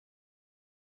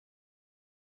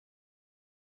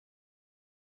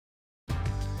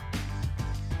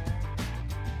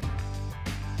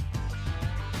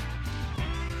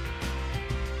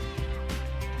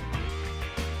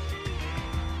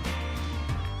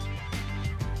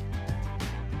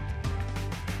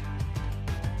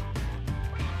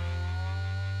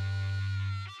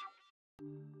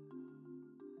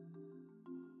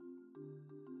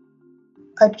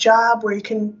a job where you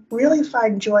can really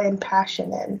find joy and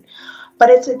passion in. But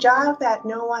it's a job that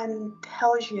no one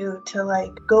tells you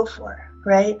to go for,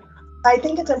 right? I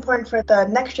think it's important for the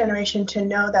next generation to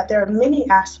know that there are many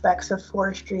aspects of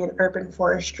forestry and urban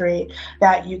forestry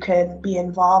that you can be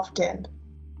involved in.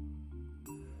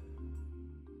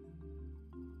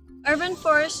 Urban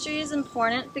forestry is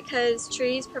important because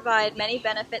trees provide many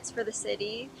benefits for the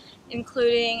city,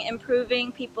 including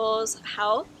improving people's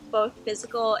health, both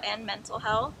physical and mental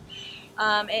health.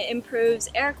 It improves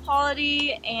air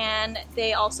quality, and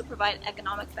they also provide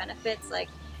economic benefits, like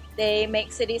they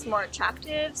make cities more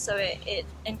attractive, so it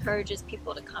encourages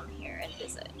people to come here and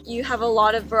visit. You have a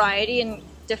lot of variety in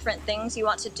different things you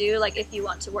want to do, like if you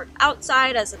want to work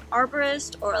outside as an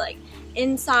arborist or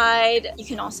inside. You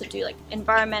can also do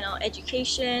environmental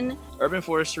education. Urban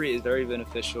forestry is very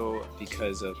beneficial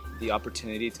because of the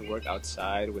opportunity to work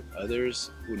outside with others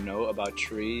who know about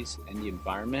trees and the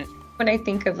environment. When I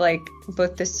think of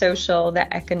both the social,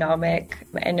 the economic,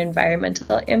 and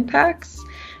environmental impacts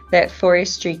that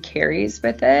forestry carries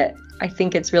with it, I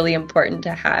think it's really important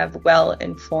to have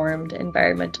well-informed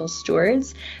environmental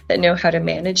stewards that know how to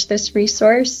manage this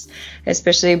resource,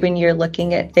 especially when you're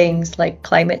looking at things like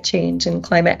climate change and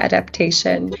climate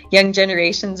adaptation. Young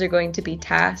generations are going to be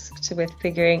tasked with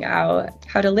figuring out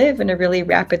how to live in a really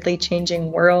rapidly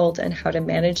changing world and how to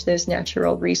manage those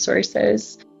natural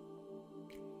resources.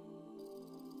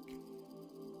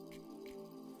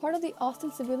 Part of the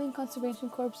Austin Civilian Conservation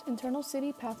Corps' internal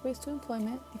city pathways to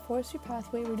employment, the Forestry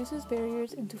Pathway reduces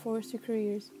barriers into forestry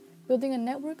careers, building a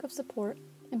network of support,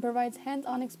 and provides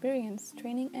hands-on experience,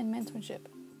 training, and mentorship.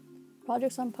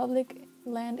 Projects on public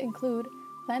land include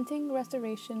planting,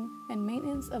 restoration, and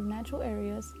maintenance of natural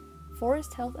areas,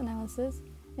 forest health analysis,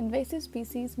 invasive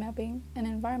species mapping, and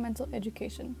environmental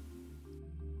education.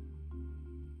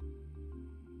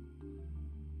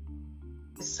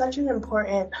 It's such an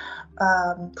important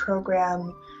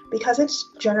program because it's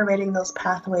generating those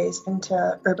pathways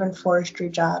into urban forestry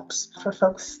jobs for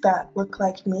folks that look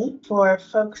like me, for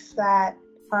folks that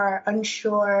are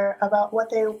unsure about what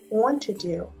they want to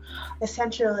do.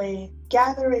 Essentially,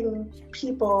 gathering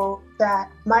people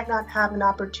that might not have an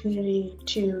opportunity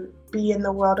to be in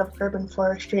the world of urban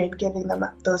forestry and giving them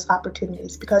those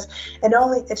opportunities, because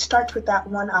it starts with that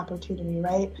one opportunity,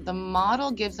 right? The model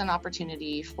gives an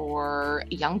opportunity for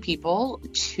young people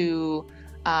to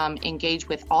engage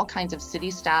with all kinds of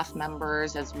city staff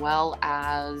members as well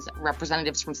as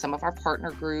representatives from some of our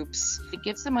partner groups. It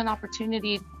gives them an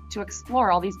opportunity to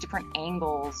explore all these different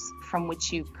angles from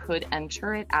which you could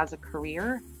enter it as a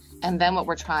career. And then what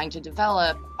we're trying to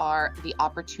develop are the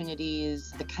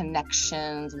opportunities, the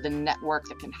connections, the network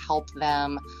that can help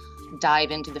them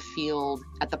dive into the field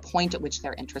at the point at which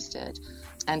they're interested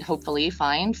and hopefully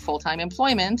find full-time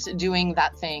employment doing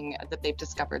that thing that they've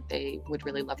discovered they would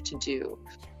really love to do.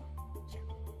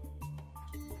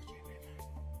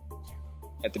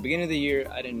 At the beginning of the year,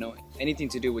 I didn't know anything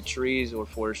to do with trees or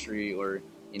forestry or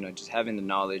just having the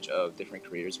knowledge of different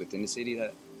careers within the city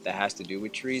that has to do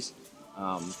with trees.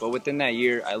 But within that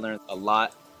year, I learned a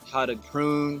lot: how to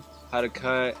prune, how to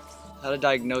cut, how to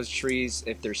diagnose trees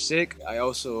if they're sick. I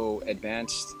also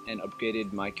advanced and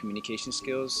upgraded my communication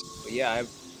skills. But yeah,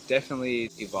 I've definitely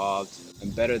evolved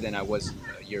and better than I was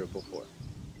a year before.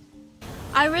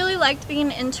 I really liked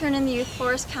being an intern in the Youth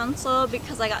Forest Council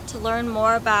because I got to learn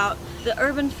more about the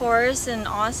urban forests in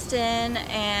Austin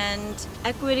and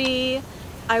equity.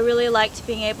 I really liked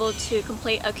being able to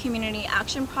complete a community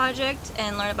action project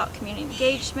and learn about community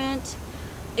engagement.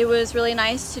 It was really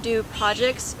nice to do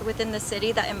projects within the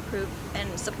city that improve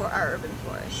and support our urban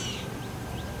forests.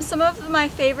 Some of my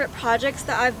favorite projects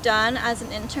that I've done as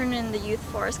an intern in the Youth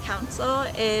Forest Council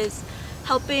is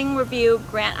helping review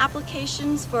grant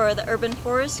applications for the Urban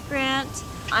Forest Grant.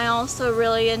 I also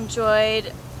really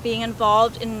enjoyed being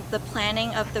involved in the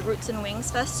planning of the Roots and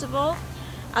Wings Festival,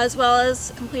 as well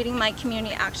as completing my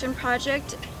community action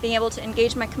project, being able to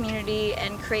engage my community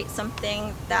and create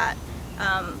something that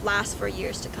lasts for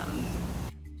years to come.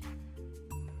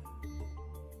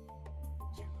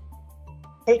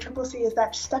 ACCC is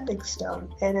that stepping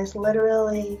stone. It is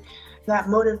literally that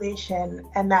motivation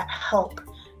and that help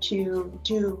to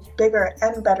do bigger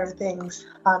and better things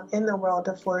in the world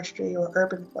of forestry or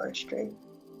urban forestry.